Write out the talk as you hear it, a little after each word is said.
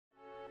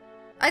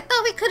I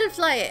thought we couldn't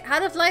fly it. How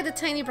to fly the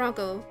tiny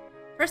Bronco.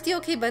 Press the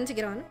OK button to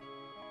get on.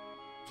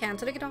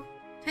 Cancel to get off.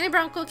 Tiny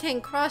Bronco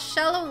can cross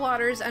shallow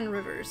waters and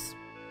rivers.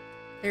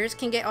 Players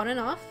can get on and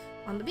off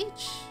on the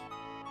beach.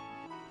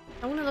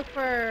 I want to look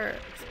for,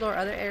 explore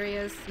other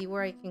areas, see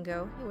where I can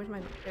go. Hey, where's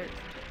my there?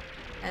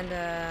 And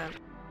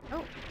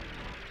oh.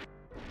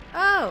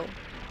 Oh!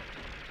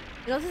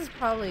 You know, this is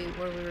probably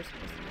where we were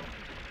supposed to go.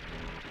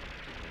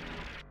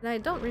 And I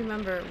don't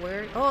remember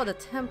where. Oh, the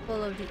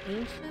Temple of the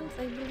Ancients,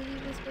 I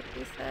believe is what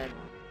they said.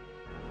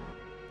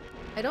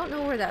 I don't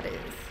know where that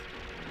is.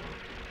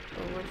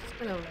 So we're just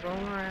gonna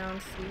roam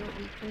around, see what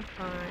we can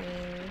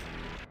find.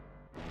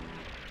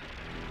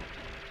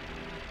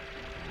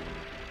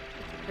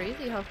 It's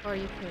crazy how far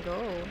you can go.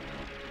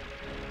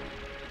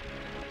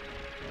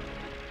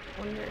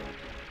 Wonder.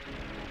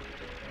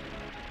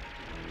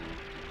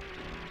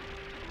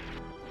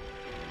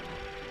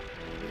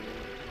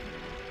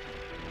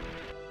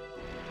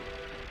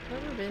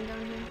 Have you ever been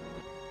down here?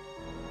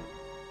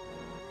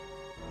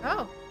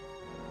 Oh!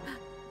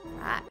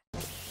 Ah.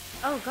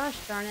 Oh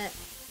gosh darn it.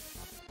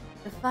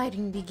 The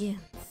fighting begins.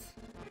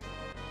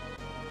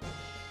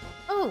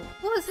 Oh,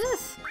 who is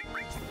this?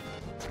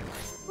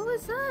 Who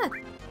is that?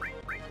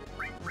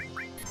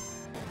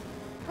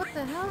 What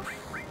the hell?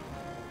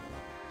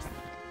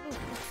 Oh.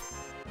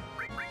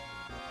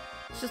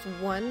 It's just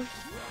one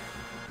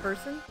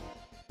person?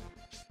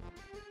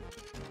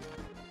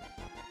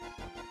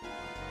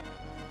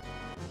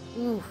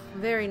 Ooh,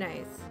 very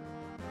nice.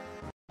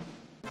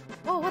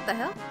 Oh, what the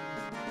hell?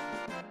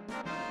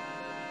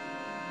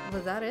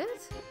 Was that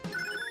it?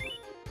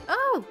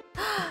 Oh!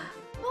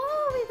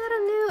 Oh, we got a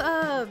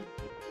new,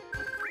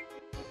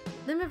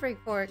 limit break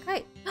for a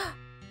kite.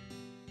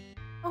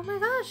 Oh my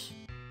gosh!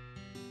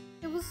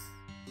 It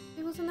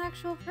was an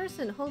actual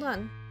person. Hold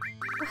on.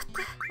 What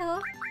the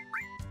hell?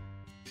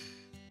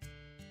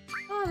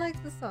 Oh, I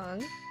like the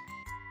song.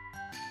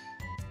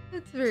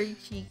 It's very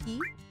cheeky.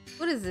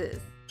 What is this?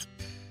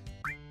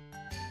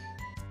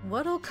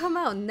 What'll come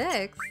out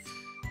next?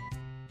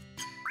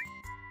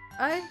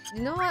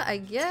 You know what? I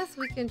guess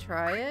we can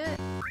try it.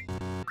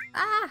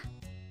 Ah!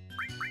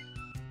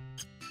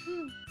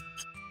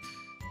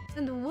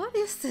 And what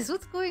is this?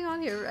 What's going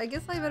on here? I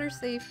guess I better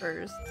save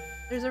first.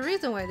 There's a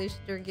reason why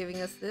they're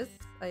giving us this,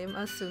 I am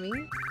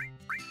assuming.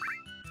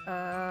 What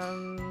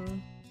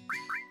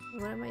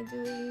am I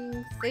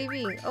doing?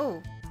 Saving.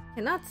 Oh,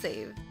 cannot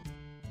save.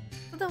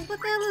 What the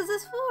hell is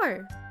this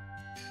for?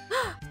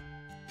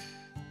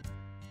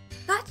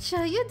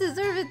 Gotcha! You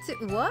deserve it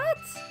too. What?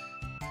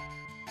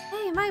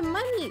 Hey, my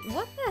money!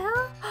 What the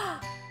hell?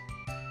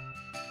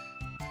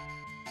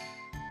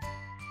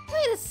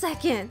 Wait a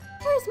second!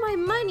 Where's my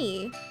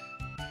money?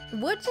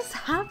 What just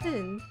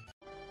happened?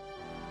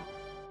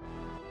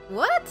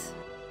 What?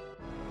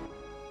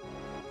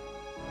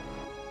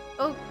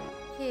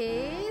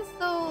 Okay,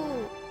 so...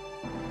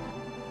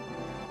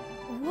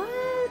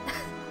 What?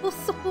 That was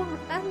so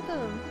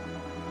random.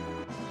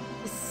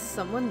 Is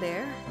someone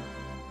there?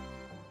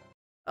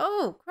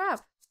 Oh,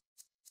 crap.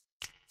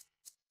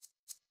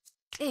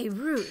 Hey,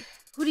 Rude,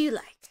 who do you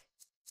like?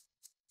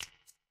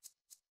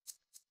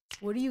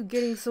 What are you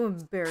getting so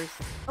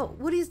embarrassed? Oh,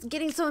 what are you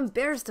getting so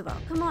embarrassed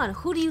about? Come on,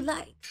 who do you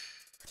like?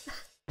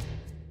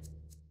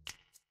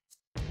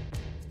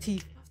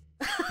 Tifa.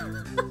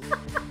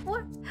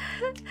 What?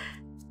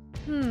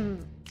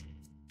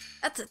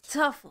 That's a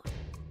tough one.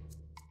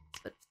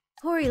 But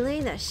poor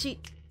Elena,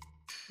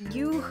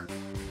 you...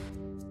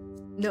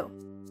 No,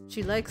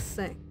 she likes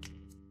Sang.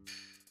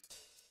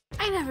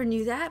 I never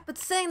knew that, but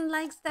Sang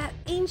likes that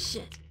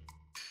ancient.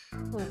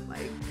 Oh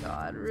my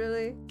god,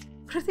 really?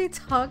 What are they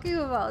talking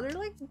about? They're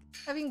like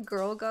having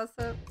girl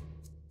gossip.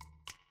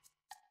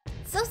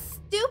 So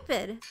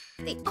stupid!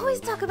 They always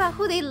talk about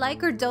who they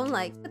like or don't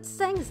like, but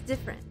Sang's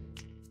different.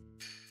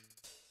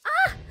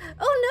 Ah!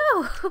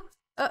 Oh no!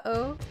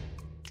 Uh-oh.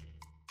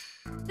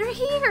 They're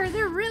here!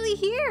 They're really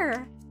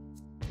here!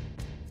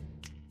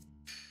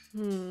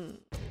 Then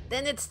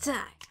it's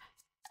time.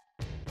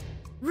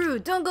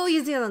 Rude, don't go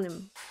easy on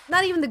them.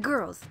 Not even the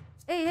girls.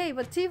 Hey,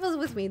 but Tifa's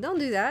with me. Don't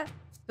do that.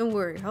 Don't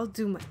worry, I'll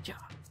do my job.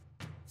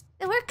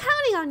 And we're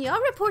counting on you.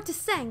 I'll report to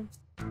Sang.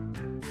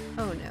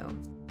 Oh no.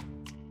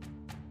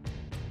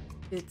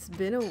 It's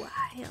been a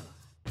while.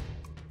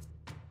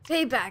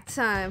 Payback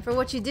time for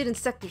what you did in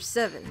Sector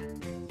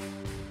 7.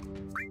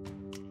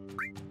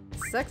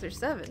 Sector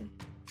 7?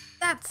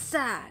 That's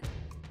sad.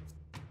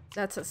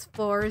 That's as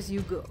far as you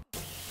go.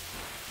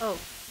 Oh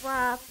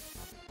crap.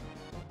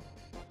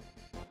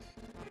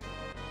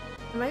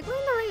 Am I going the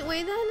right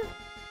way then?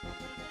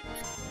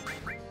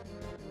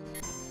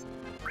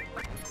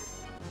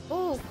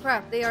 Oh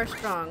crap, they are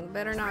strong.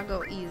 Better not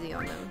go easy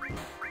on them.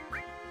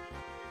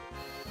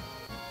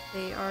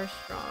 They are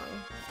strong.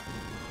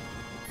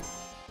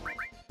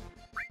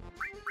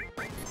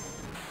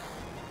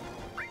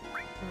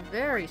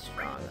 Very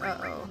strong.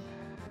 Uh-oh.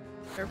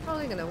 They're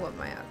probably gonna whoop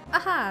my ass.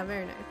 Aha!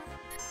 Very nice.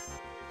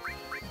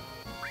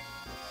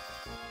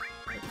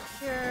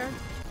 Here.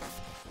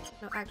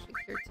 No, actually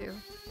here too.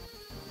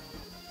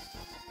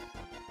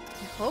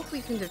 hope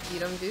we can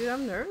defeat him, dude.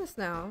 I'm nervous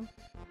now.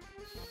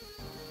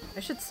 I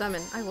should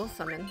summon. I will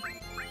summon.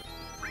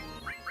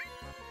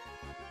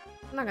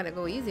 I'm not gonna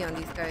go easy on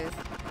these guys.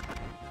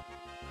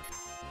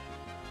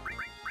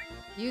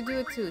 You do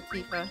it too,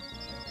 Tifa.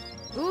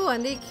 Ooh,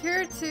 and they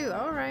cure too.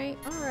 Alright,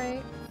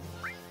 alright.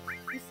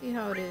 Let's see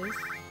how it is.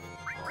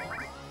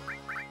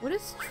 What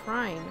is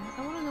Trine?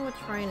 I wanna know what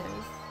Trine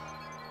is.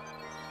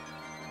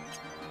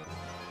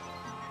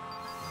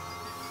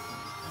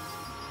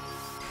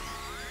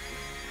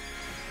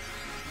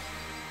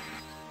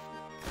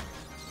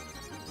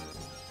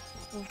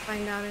 We'll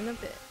find out in a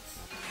bit.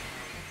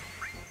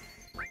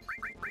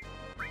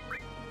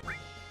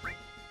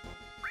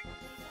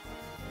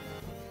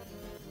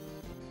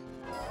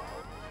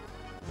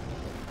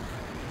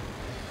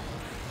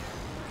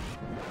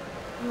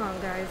 Come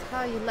on, guys.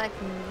 How you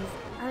liking these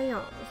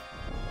ions?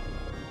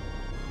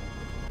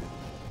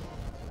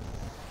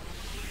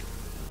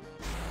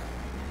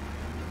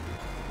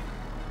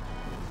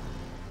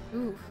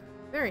 Ooh,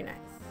 very nice.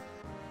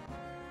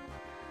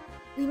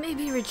 We may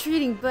be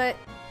retreating, but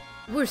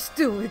we're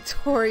still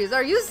victorious.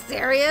 Are you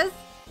serious?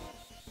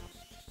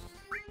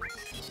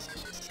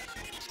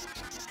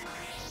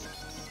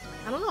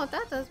 I don't know what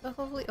that does, but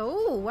hopefully...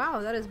 Oh,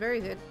 wow, that is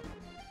very good.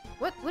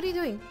 What? What are you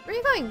doing? Where are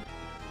you going?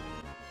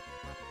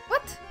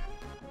 What?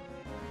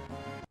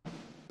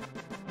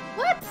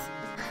 What?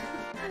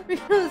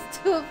 Reno's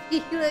too OP,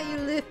 let you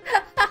live.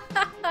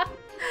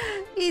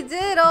 He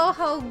did! Oh,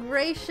 how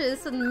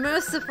gracious and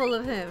merciful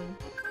of him.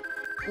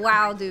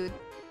 Wow, dude.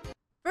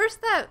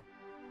 First that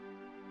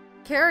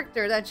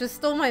character that just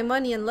stole my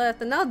money and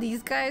left, and now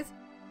these guys.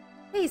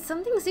 Hey,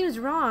 something seems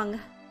wrong.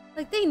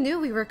 Like they knew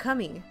we were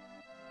coming.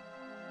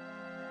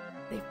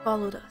 They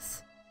followed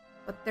us.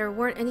 But there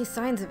weren't any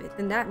signs of it,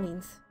 then that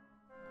means...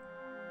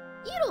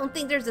 You don't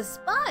think there's a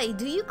spy,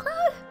 do you,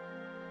 Cloud?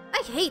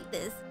 I hate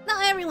this.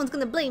 Now everyone's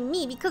gonna blame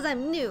me because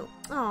I'm new.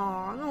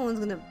 Aw, no one's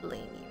gonna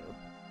blame you.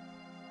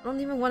 I don't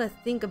even want to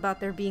think about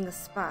there being a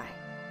spy.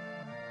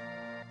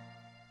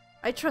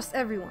 I trust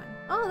everyone.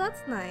 Oh,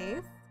 that's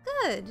nice.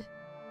 Good.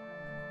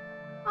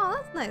 Oh,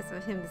 that's nice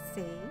of him to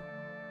say.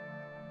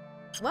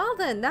 Well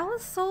then, that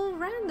was so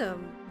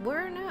random.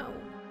 Where now?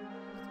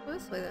 Let's go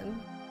this way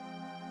then.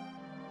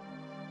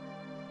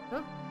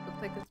 Oh,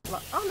 looks like it's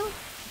blocked. Oh no,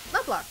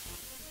 not blocked.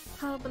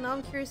 Oh, but now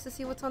I'm curious to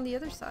see what's on the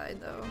other side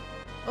though.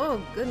 Oh,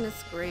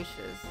 goodness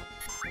gracious.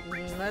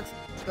 Let's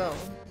go.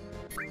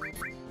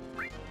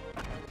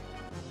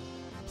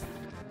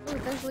 Oh,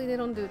 thankfully they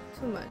don't do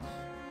too much.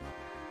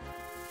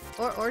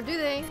 Or do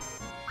they?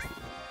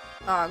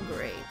 Ah, oh,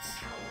 great.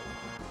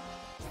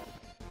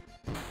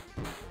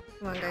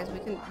 Come on guys, we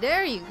can-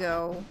 There you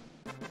go!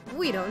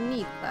 We don't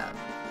need Cloud.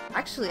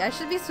 Actually, I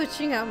should be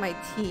switching out my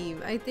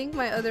team. I think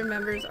my other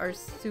members are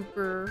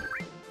super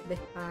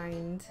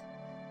behind.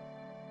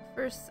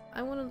 First,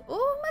 I want to-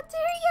 Oh,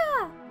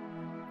 Materia!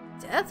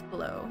 Death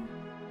Blow.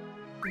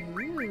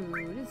 Ooh,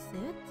 what does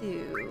that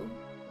do?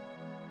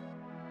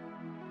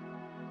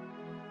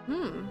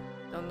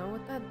 Don't know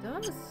what that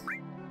does.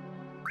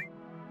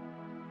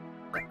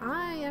 But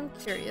I am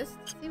curious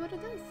to see what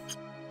it does.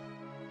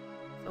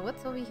 So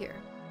what's over here?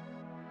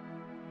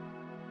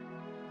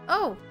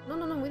 Oh! No,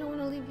 no, no, we don't want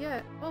to leave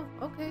yet. Oh,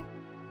 okay.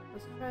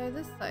 Let's try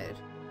this side.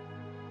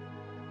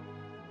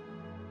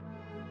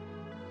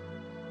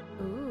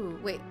 Ooh,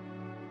 wait.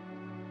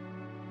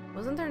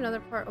 Wasn't there another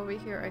part over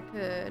here I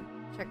could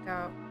check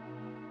out?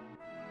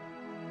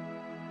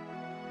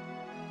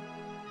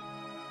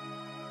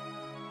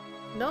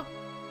 Nope.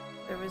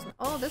 There was no—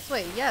 oh, this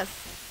way, yes!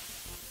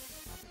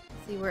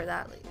 Let's see where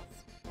that leads.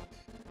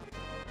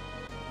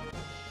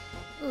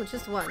 Ooh,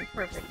 just one.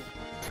 Perfect.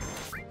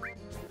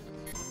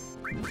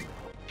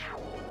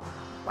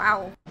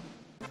 Wow.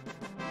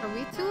 Are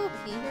we too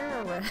OP here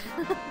or what?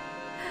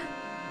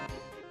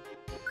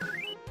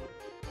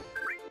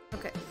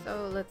 Okay,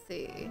 so let's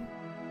see.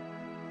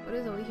 What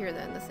is over here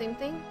then? The same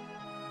thing?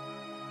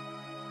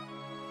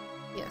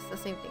 Yes, the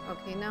same thing.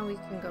 Okay, now we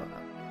can go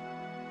up.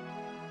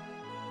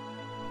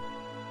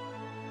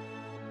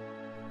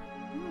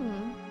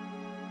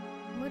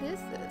 What is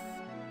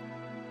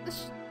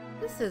this?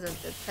 This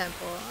isn't the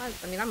temple.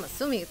 I mean, I'm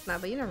assuming it's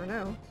not, but you never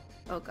know.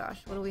 Oh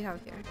gosh, what do we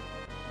have here?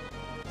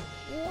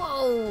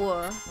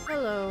 Whoa!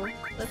 Hello.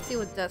 Let's see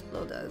what Death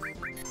Blow does.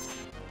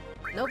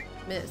 Nope,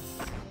 miss.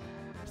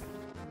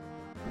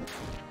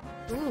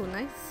 Ooh,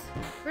 nice.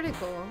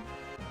 Critical.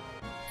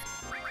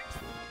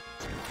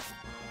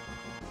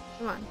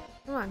 Come on,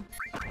 come on.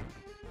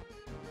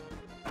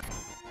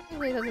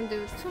 Hopefully it doesn't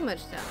do too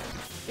much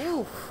damage.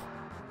 Oof.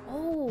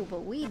 Oh,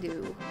 but we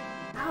do.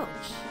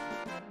 Ouch.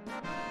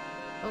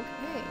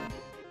 Okay.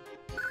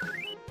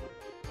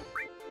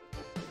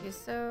 Okay,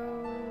 so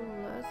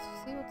let's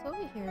see what's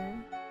over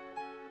here.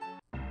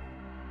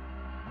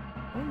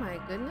 Oh my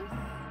goodness.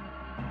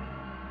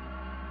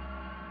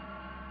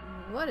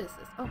 What is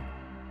this? Oh,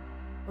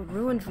 a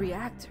ruined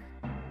reactor.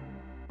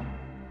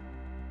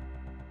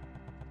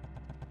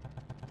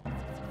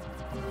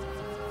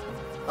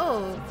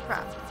 Oh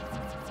crap.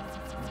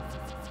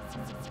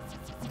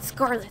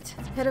 Scarlet,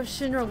 head of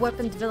Shinra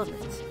Weapon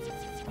Development.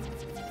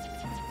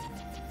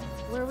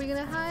 Where are we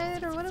gonna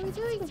hide, or what are we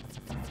doing?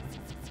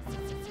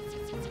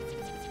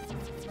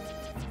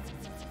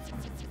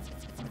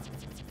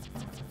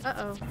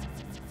 Uh-oh.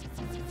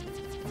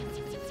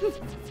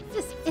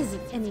 This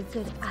isn't any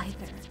good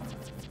either.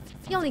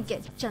 You only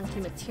get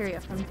junky materia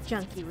from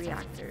junky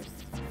reactors.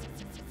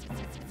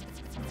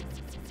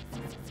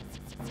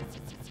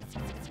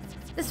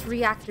 This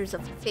reactor's a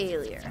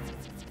failure.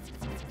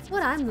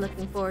 What I'm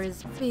looking for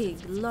is big,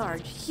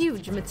 large,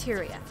 huge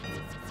materia.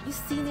 You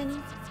seen any?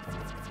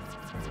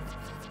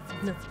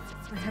 No,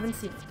 I haven't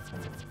seen it.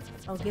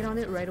 I'll get on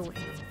it right away.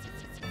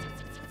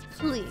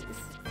 Please.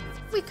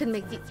 We could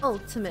make the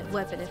ultimate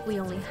weapon if we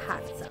only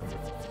had some.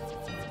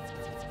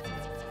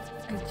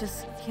 I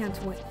just can't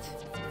wait.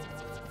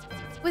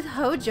 With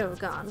Hojo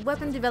gone,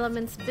 weapon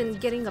development's been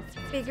getting a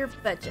bigger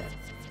budget.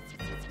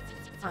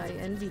 I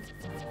envy.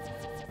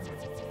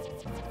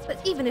 But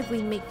even if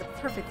we make the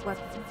perfect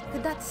weapon,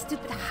 could that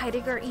stupid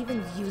Heidegger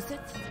even use it?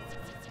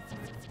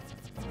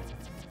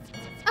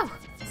 Oh,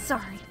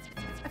 sorry.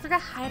 I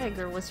forgot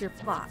Heidegger was your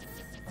boss.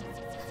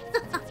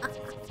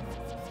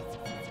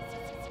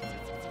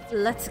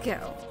 Let's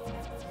go.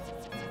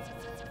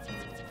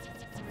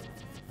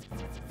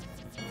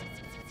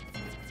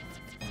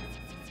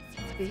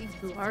 Big,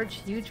 large,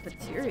 huge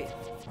materia.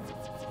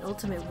 The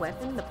ultimate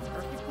weapon? The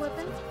perfect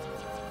weapon?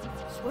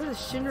 So what is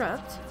Shinra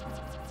up to?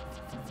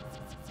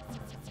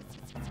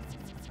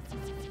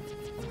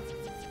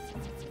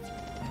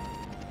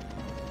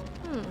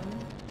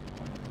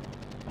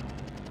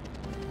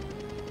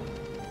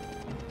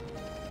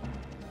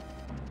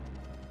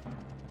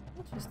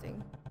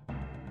 Interesting. I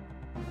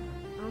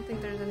don't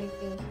think there's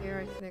anything here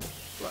I can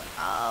explore.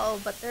 Oh,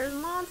 but there's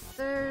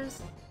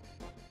monsters.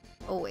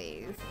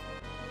 Always.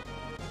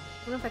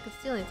 I don't know if I could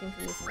steal anything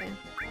from this guy.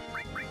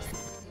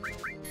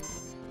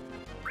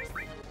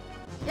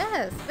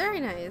 Yes, very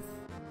nice.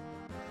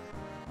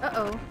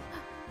 Uh-oh.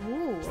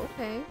 Ooh,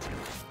 okay.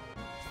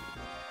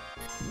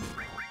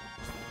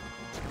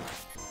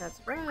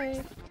 That's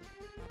right.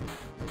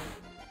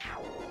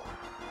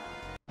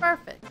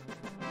 Perfect.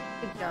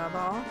 Good job,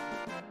 all.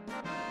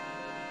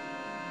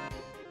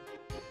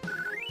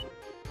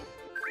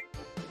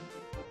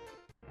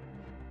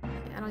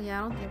 I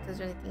don't think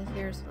there's anything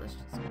here, so let's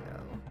just go.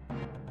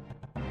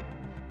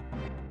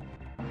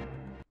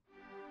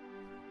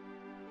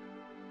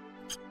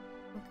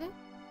 Okay.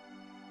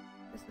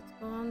 Guess let's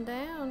go on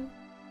down.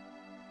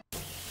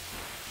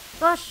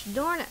 Gosh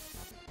darn it!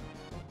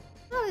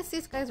 Well, at least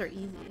these guys are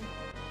easy.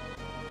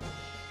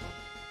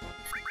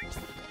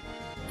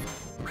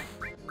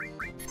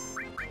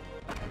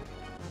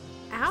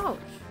 Ouch!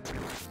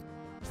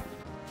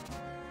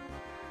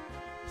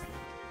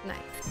 Nice.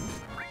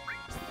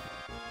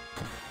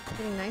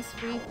 Getting nice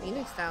free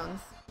Phoenix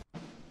downs.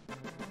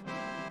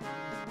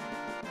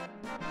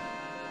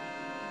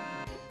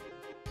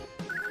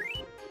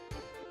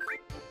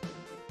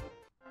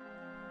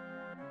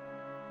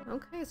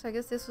 Okay, so I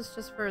guess this was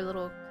just for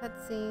little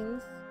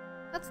cutscenes.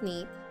 That's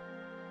neat.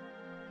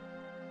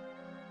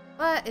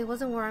 But it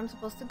wasn't where I'm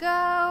supposed to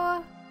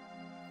go.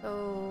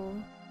 So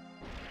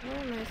where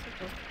am I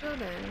supposed to go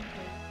then?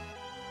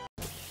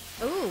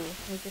 Oh,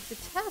 I get to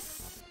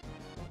test.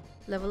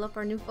 Level up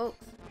our new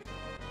folks.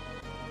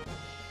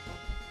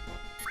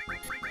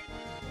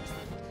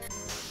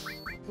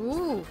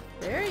 Ooh,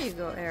 there you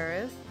go,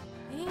 Eris.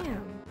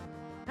 Damn.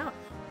 Ouch.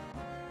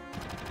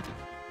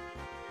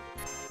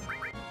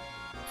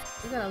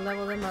 You gotta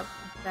level them up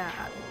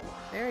bad.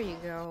 There you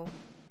go.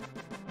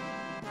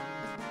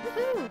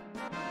 Woohoo!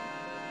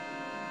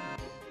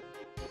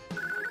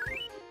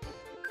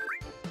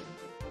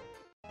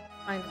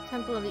 Find the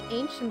Temple of the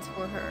Ancients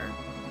for her.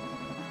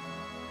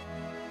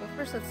 Well,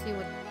 first let's see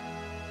what...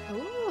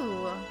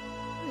 Ooh!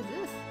 What is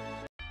this?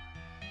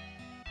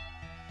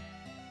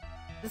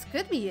 This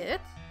could be it.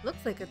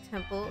 Looks like a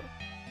temple.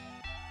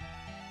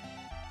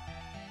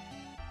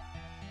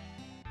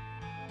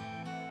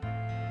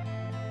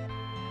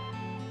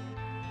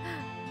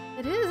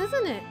 It is,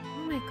 isn't it?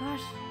 Oh my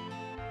gosh.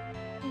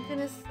 Thank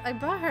goodness I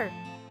brought her.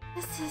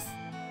 This is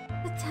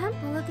the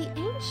Temple of the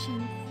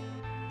Ancients.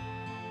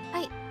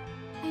 I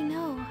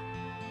know.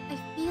 I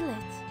feel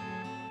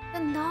it. The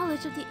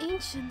knowledge of the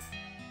Ancients.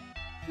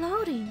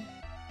 Floating.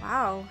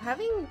 Wow,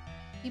 having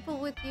people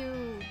with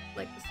you,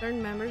 like the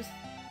certain members,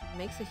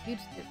 makes a huge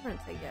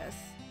difference, I guess.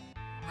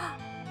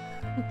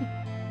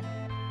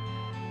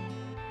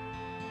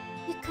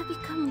 You could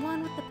become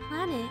one with the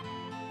planet,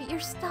 but you're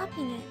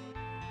stopping it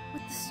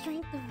with the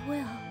strength of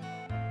will.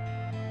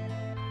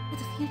 For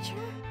the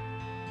future?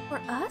 For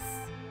us?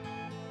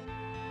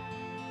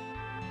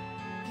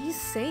 What are you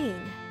saying?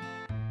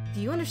 Do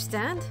you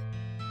understand?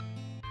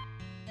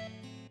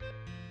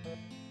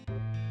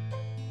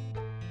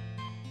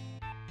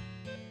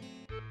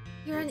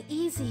 You're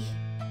uneasy,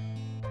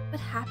 but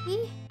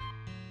happy?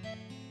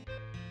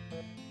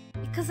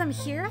 Because I'm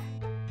here?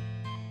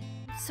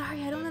 I'm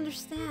sorry, I don't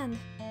understand.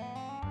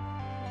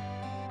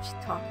 Is she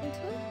talking to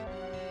it?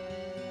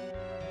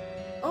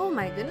 Oh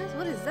my goodness,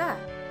 what is that?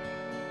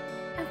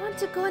 I want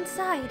to go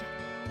inside.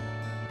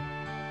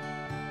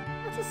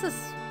 That's just a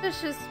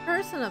suspicious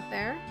person up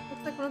there.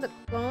 Looks like one of the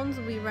clones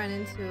we ran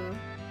into.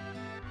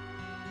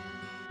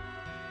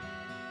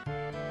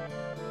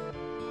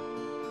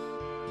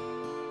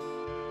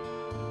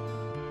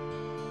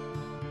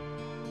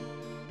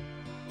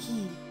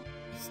 Key,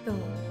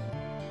 stone,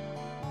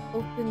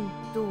 open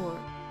door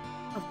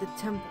of the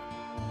temple.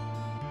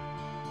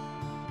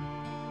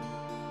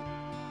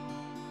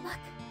 Look!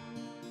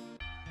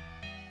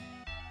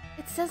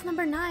 It says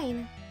number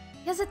 9.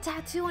 He has a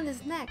tattoo on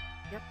his neck.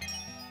 Yep.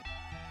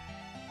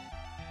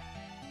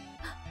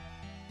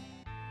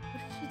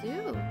 What did she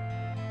do?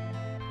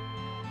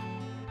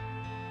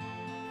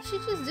 What did she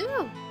just do?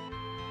 Did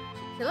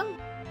she kill him?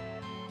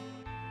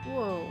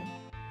 Whoa.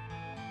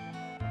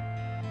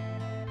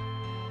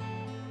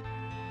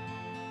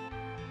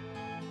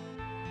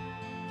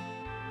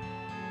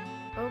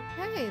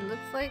 Okay,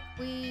 looks like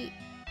we...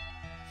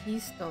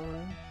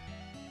 Keystone.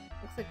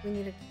 Looks like we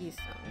need a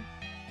keystone.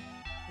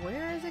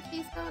 Where is a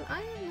keystone?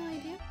 I have no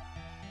idea.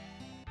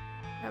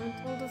 Haven't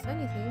told us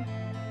anything.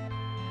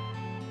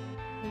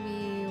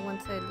 Maybe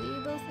once I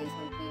leave they'll say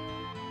something?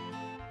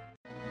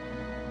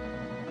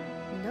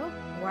 Nope.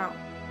 Wow.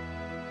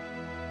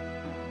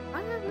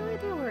 I have no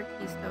idea where a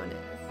keystone is.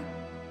 So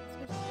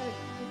we just gotta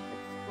keep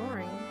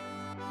exploring.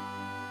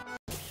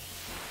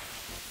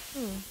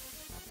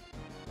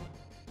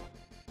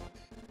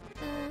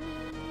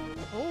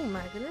 Oh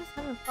my goodness,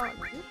 haven't fought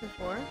you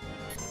before.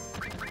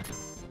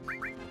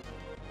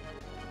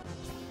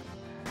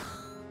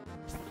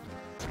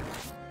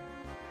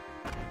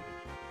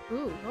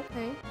 Ooh,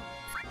 okay.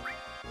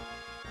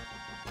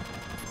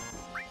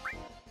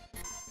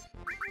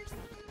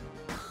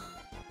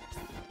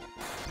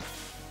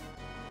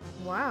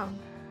 Wow.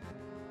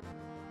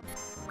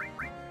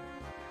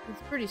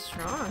 It's pretty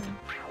strong.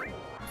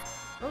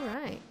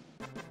 Alright.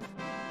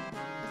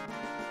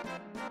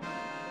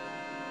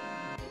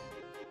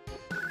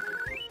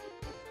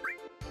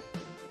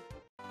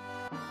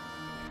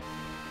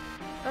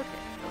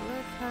 Okay, so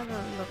let's have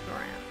a look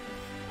around.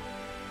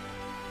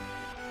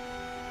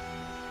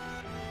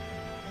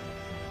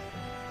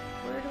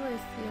 Where do I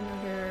see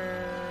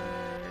another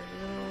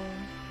little...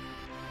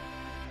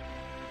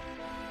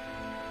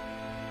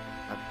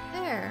 Up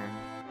there.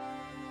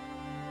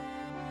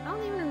 I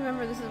don't even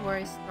remember this is where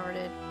I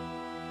started.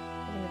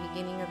 Like in the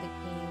beginning of the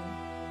game.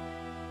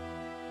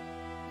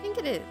 I think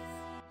it is.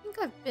 I think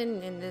I've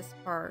been in this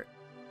part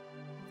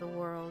of the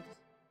world.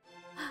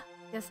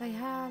 Yes, I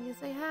have.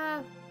 Yes, I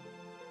have.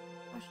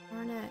 Gosh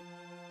darn it.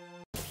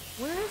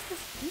 Where is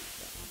this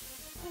pizza?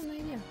 I have no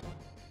idea.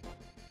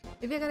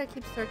 Maybe I gotta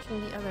keep searching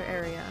the other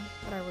area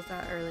that I was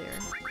at earlier.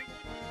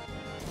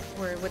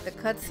 Where with the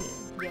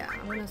cutscene. Yeah,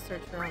 I'm gonna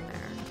search around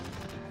there.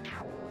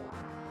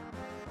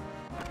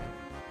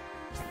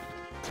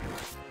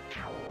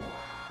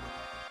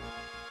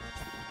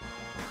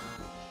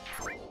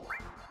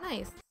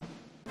 Nice.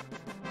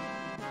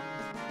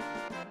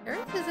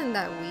 Aerith isn't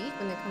that weak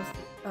when it comes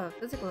to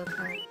physical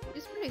attacks.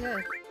 She's pretty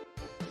good.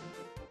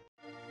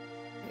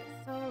 Okay,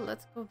 so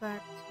let's go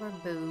back to our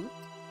boat.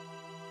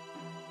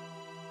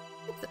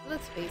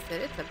 Let's face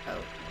it, it's a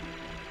boat.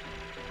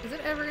 Is it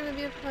ever gonna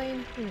be a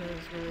plane? Who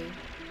knows, really?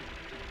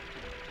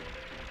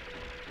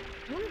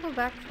 I wanna go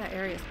back to that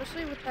area,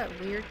 especially with that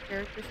weird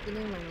character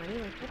stealing my money.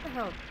 Like, what the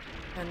hell?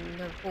 And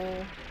the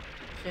whole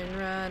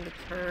Shinra and the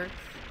Turks.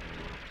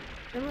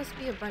 There must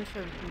be a bunch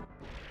of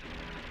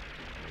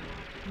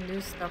new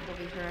stuff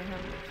over here I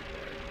haven't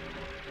explored.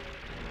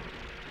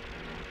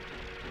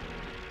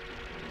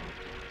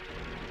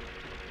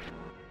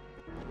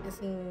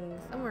 Guessing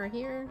somewhere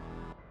here.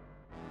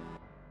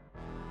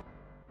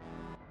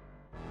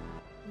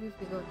 Maybe if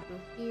we go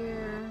through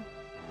here.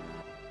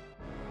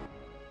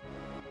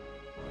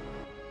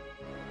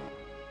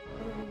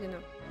 What are we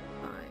gonna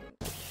find?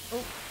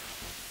 Oh!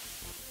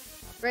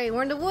 Great,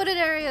 we're in the wooded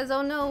areas!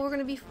 Oh no, we're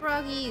gonna be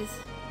froggies!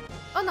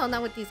 Oh no,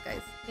 not with these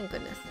guys. Thank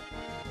goodness.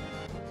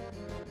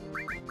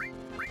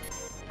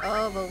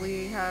 Oh, but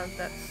we have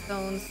that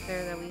stone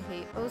stair that we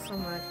hate oh so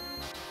much.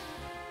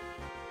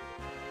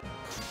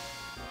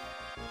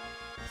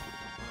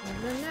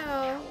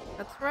 No,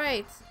 that's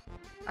right.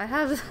 I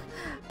have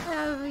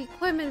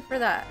equipment for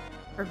that.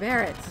 For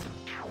Barrett.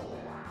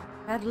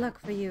 Bad luck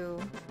for you.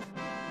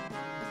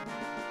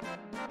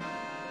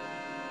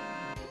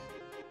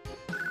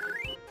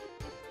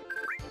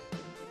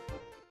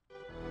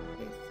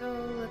 Okay, so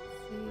let's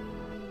see.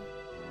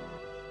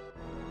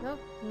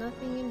 Nope,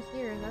 nothing in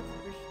here, that's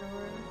for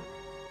sure.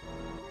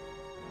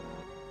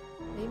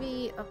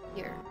 Maybe up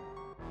here.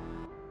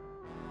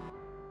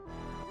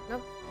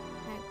 Nope,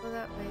 can't go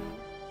that way.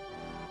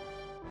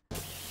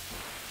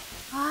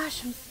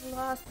 Gosh, I'm so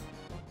lost.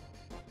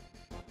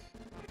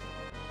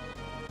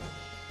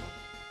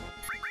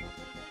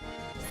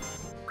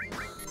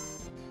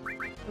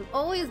 I'm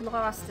always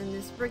lost in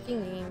this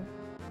freaking game.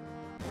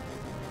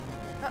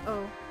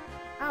 Uh-oh.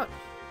 Ouch.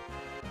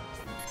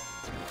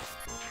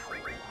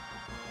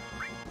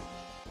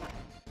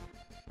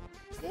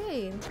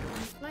 Yay.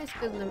 It's nice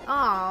good limb.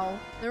 Oh,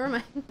 never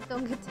mind.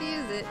 Don't get to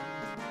use it.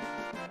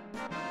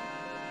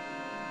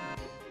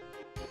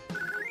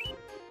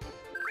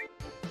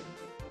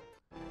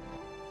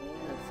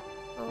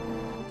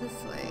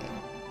 this way.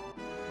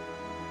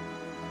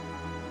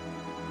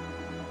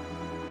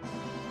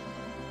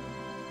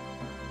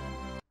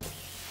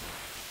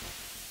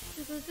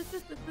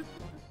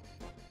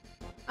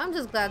 I'm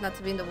just glad not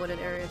to be in the wooded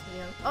area, to be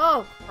honest.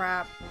 Oh,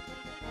 crap.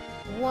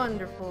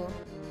 Wonderful.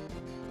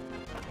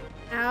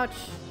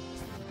 Ouch.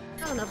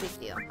 Oh, no big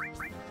deal.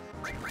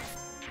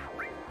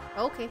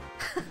 Okay.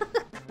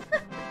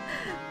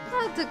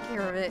 I took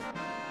care of it.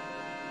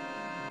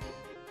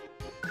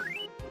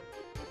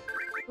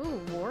 Ooh,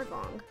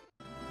 Wargong.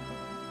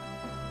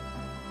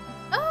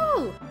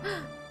 Oh!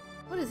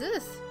 What is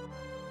this?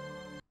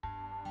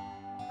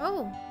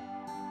 Oh.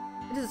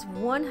 It is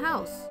one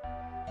house.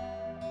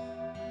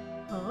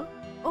 Huh?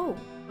 Oh,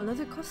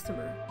 another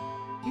customer.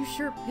 You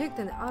sure picked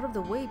an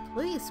out-of-the-way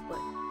place, but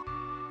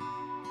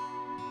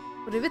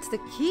if it's the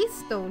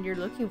keystone you're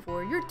looking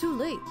for, you're too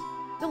late.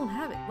 Don't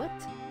have it. What?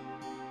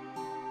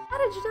 How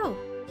did you know?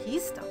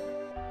 Keystone?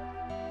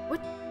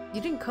 What?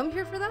 You didn't come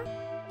here for that?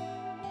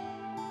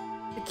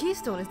 The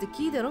keystone is the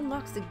key that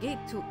unlocks the gate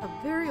to a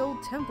very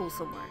old temple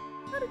somewhere.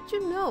 How did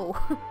you know?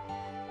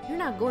 You're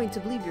not going to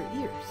believe your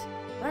ears.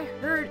 But I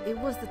heard it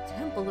was the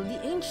temple of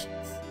the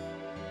ancients.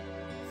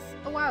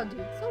 Oh wow,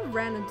 dude. So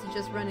random to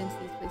just run into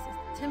these places.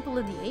 The temple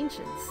of the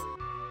ancients.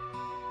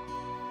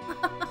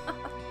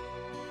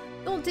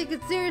 Don't take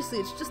it seriously,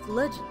 it's just a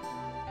legend.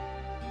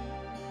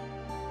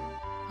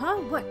 Huh?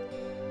 What?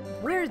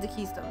 Where's the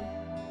keystone?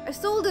 I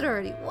sold it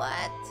already.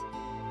 What?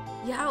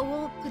 Yeah,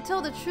 well, to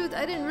tell the truth,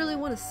 I didn't really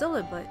want to sell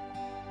it, but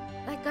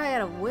that guy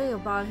had a way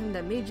about him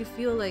that made you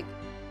feel like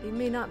it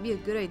may not be a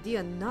good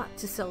idea not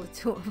to sell it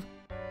to him.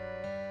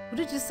 Who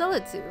did you sell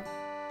it to?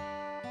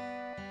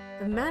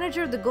 The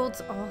manager of the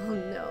goats. Oh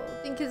no,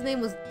 I think his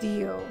name was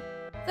Dio.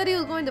 Said he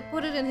was going to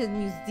put it in his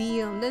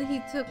museum, then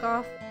he took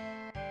off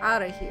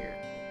out of here.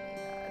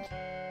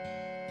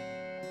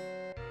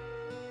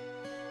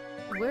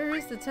 Where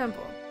is the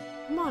temple?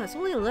 Come on, it's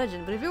only a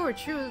legend, but if it were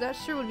true, that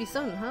sure would be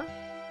something, huh?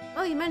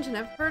 Well, you mentioned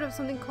I've heard of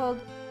something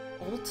called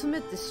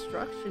ultimate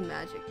destruction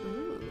magic.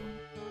 Ooh.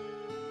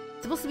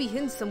 It's supposed to be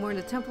hidden somewhere in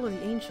the temple of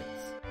the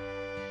ancients.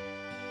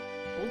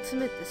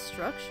 Ultimate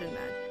destruction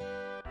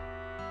magic.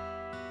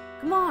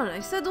 Come on,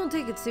 I said don't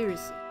take it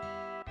seriously.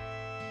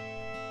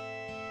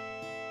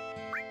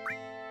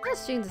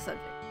 Let's change the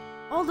subject.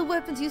 All the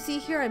weapons you see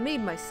here I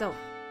made myself,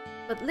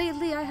 but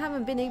lately I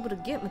haven't been able to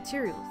get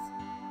materials.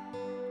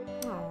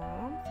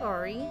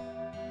 Sorry.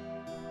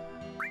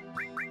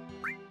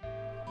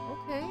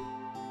 Okay.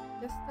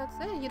 Guess that's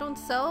it. You don't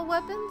sell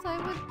weapons? I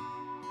would.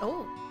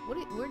 Oh, what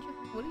are you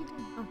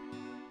doing? Oh,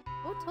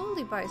 I'll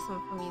totally buy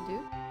some from you,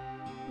 dude.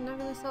 You're not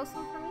gonna sell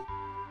some for me?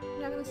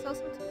 You're not gonna sell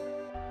some to me?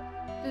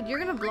 Dude, you're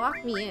gonna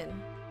block me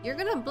in. You're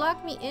gonna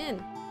block me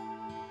in.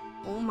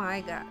 Oh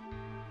my god.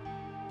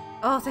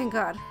 Oh, thank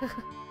god.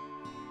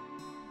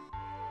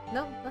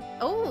 No.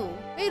 Oh,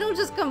 hey, don't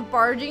just come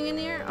barging in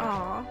here.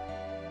 Aw.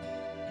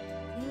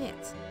 Dang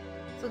it.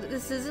 So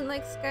this isn't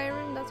like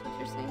Skyrim, that's what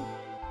you're saying?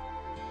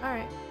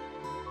 Alright.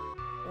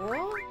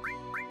 Whoa.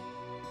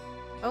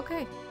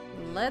 Okay.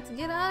 Let's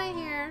get out of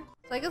here.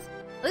 So I guess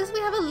at least we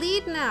have a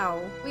lead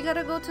now. We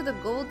gotta go to the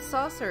gold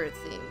saucer, it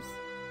seems.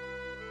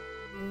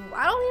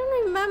 I don't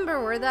even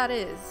remember where that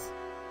is.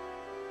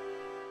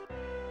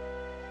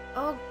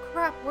 Oh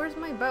crap, where's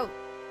my boat?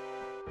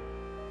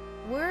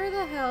 Where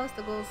the hell is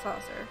the gold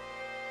saucer?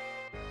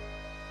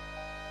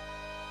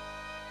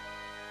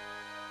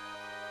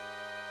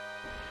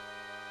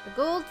 The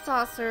gold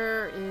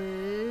saucer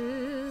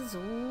is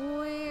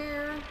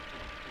where?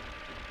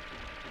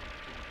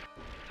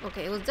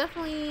 Okay, it was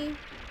definitely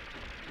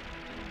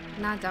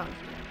not down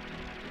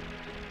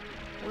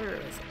here. Where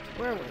is it?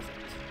 Where was it?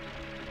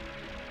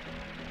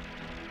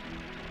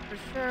 For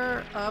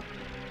sure up.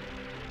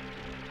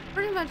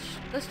 Pretty much,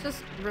 let's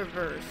just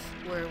reverse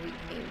where we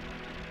came from.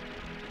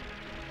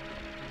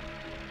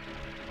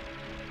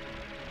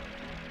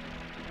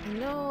 I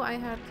know I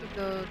have to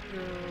go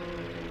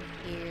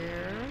through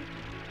here.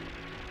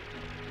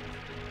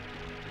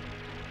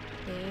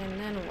 Okay, and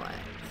then what?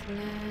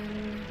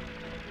 And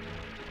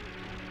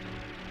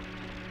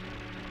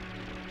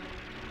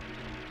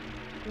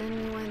then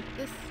we went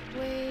this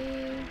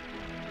way.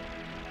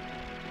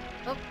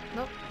 Oh,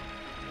 nope.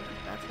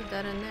 That's a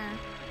dead end there.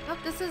 Nope,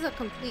 this is a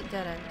complete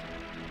dead end.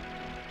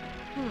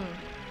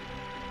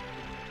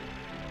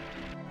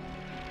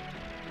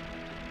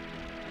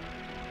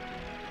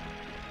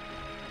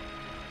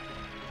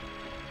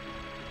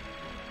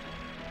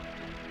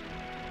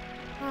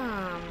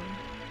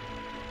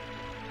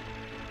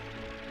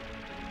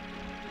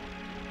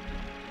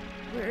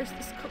 Where's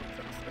this gold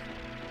saucer?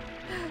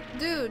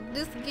 Dude,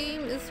 this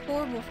game is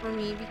horrible for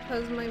me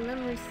because my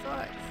memory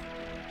sucks.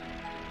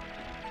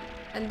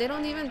 And they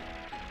don't even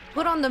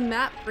put on the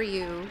map for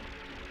you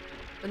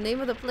the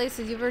name of the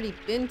places you've already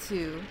been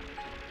to.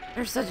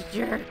 They're such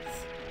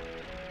jerks.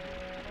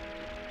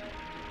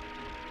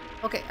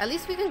 Okay, at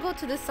least we can go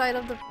to this side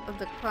of the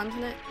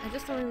continent. I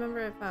just don't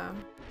remember if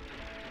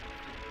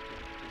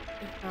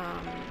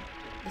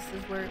this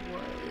is where it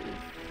was.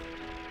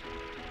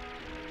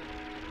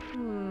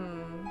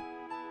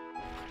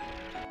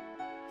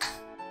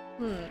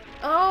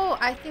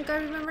 I think I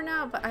remember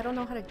now, but I don't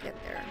know how to get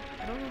there.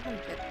 I don't know how to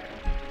get there.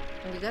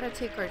 And we gotta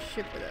take our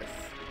ship with us.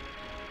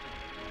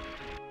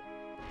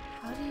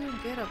 How do you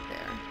get up there?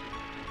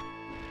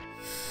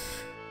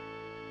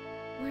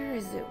 Where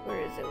is it?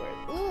 Where is it? Where is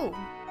it? Ooh!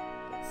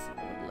 Yes, I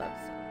would love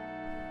some.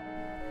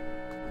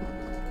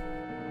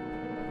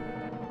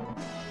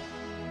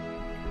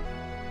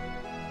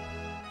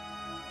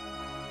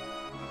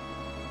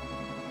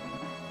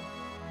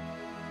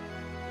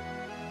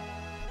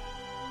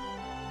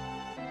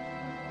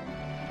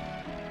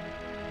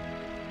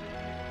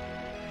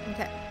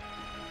 Okay.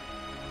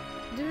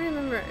 I do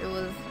remember it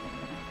was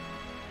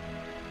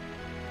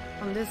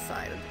on this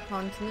side of the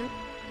continent.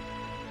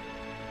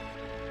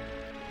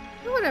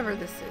 Or whatever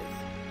this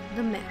is.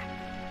 The map.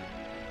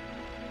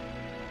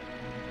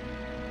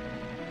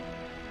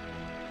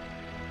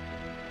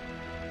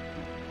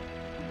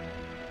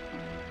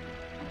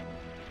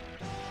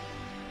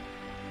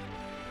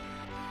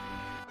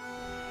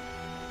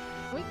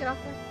 Can we get off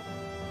there?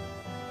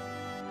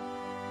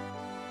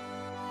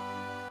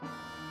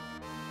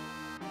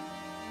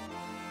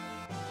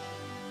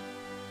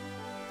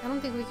 I don't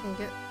think we can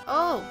get.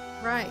 Oh,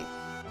 right.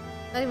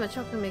 Not even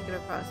Chuck can make it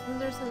across. Isn't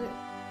there something?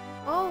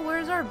 Oh,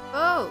 where's our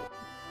boat?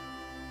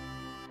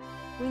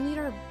 We need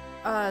our.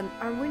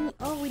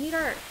 We need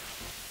our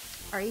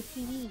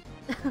ATV.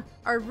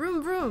 Our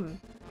vroom vroom.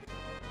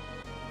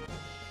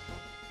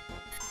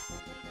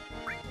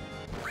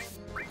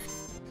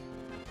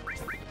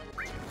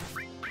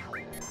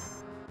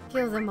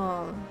 Kill them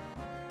all.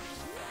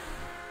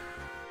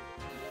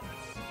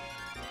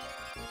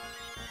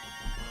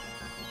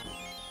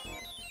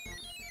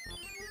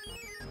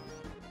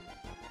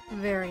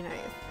 Very nice.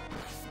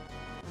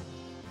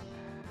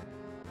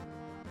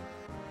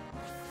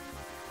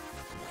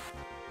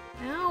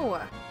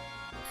 Ow!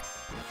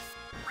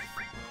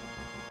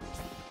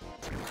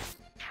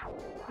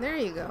 There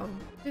you go.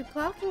 Dude,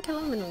 Cloud can kill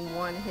him in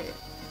one hit.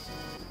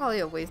 Probably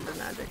a waste of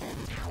magic.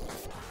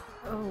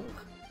 Oh.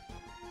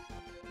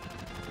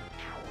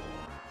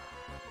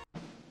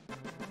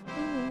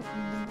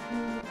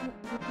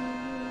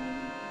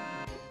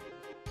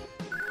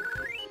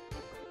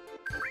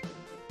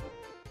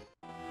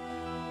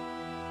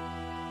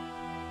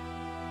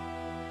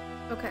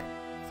 Okay,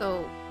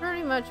 so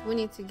pretty much we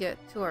need to get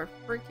to our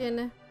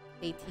freaking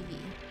ATV.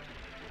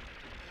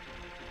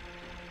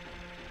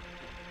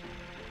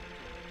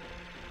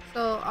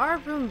 So our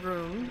vroom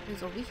vroom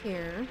is over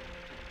here.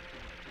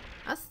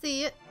 I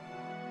see it.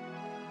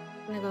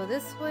 I'm gonna go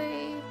this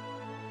way.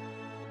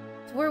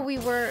 It's where we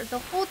were the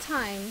whole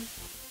time.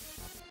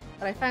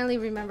 But I finally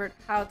remembered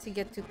how to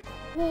get to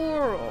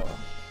Coral.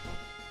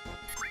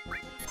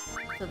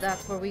 So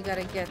that's where we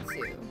gotta get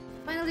to.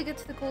 Finally get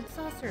to the gold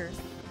saucer.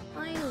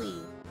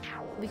 Finally.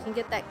 We can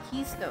get that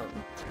keystone.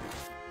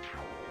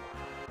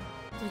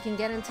 So we can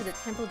get into the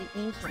Temple of the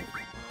Ancient.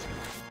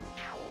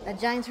 That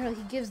giant turtle,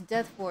 he gives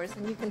death force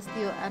and you can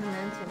steal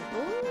adamantium.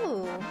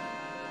 Ooh.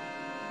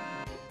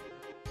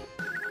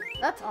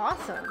 That's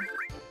awesome.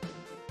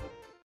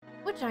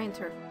 What giant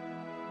turtle?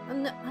 I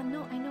know.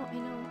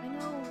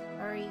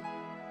 Sorry.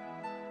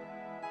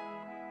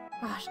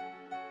 Gosh.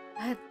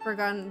 I had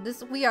forgotten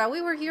this. We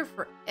were here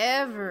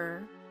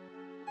forever.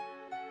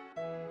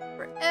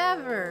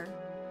 Forever.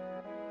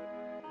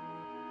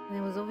 And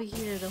it was over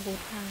here the whole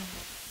time.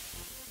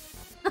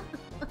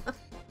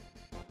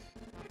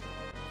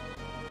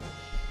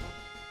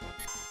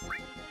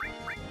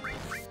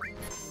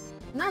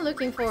 I'm not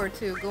looking forward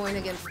to going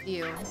against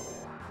you.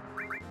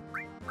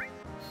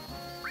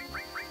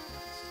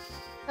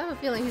 I have a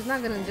feeling he's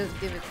not gonna just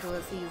give it to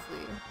us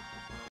easily.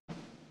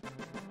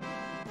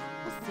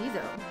 We'll see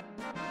though.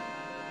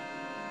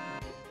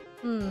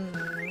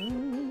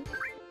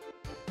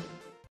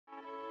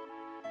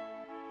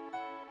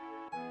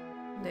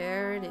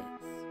 There it is.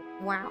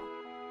 Wow.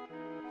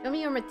 Show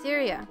me your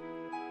materia.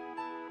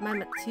 My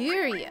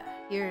materia.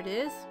 Here it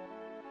is.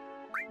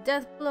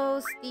 Death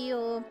blow,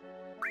 steal,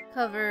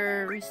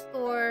 cover,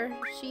 restore,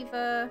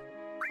 Shiva,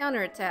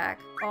 counterattack,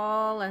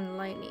 all and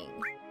lightning.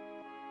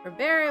 For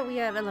Barret, we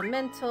have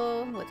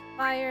elemental with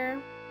fire,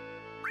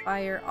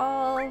 fire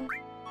all,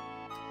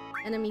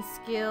 enemy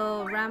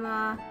skill,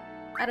 Rama,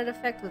 added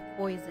effect with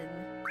poison.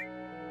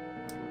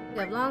 We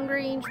have long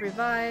range,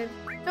 revive,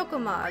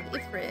 Chokomog,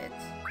 Ifrit,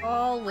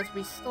 all with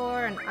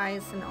restore and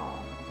ice and all.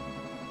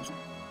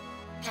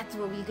 That's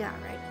what we got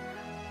right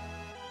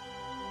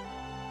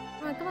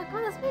now. Come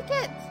on, let's make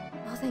it!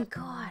 Oh, thank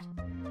God.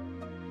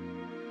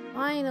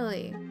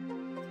 Finally.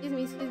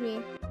 Excuse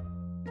me.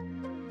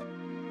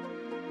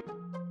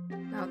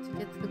 Now to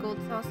get to the gold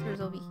saucers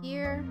over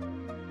here.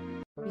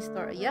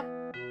 Restore, yep.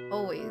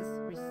 Always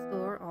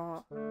restore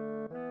all.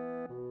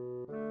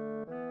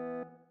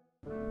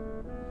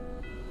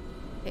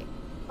 Okay,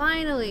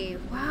 finally!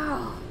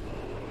 Wow!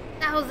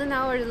 1,000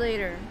 hours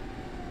later.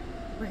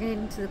 We're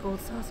getting to the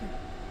gold saucer.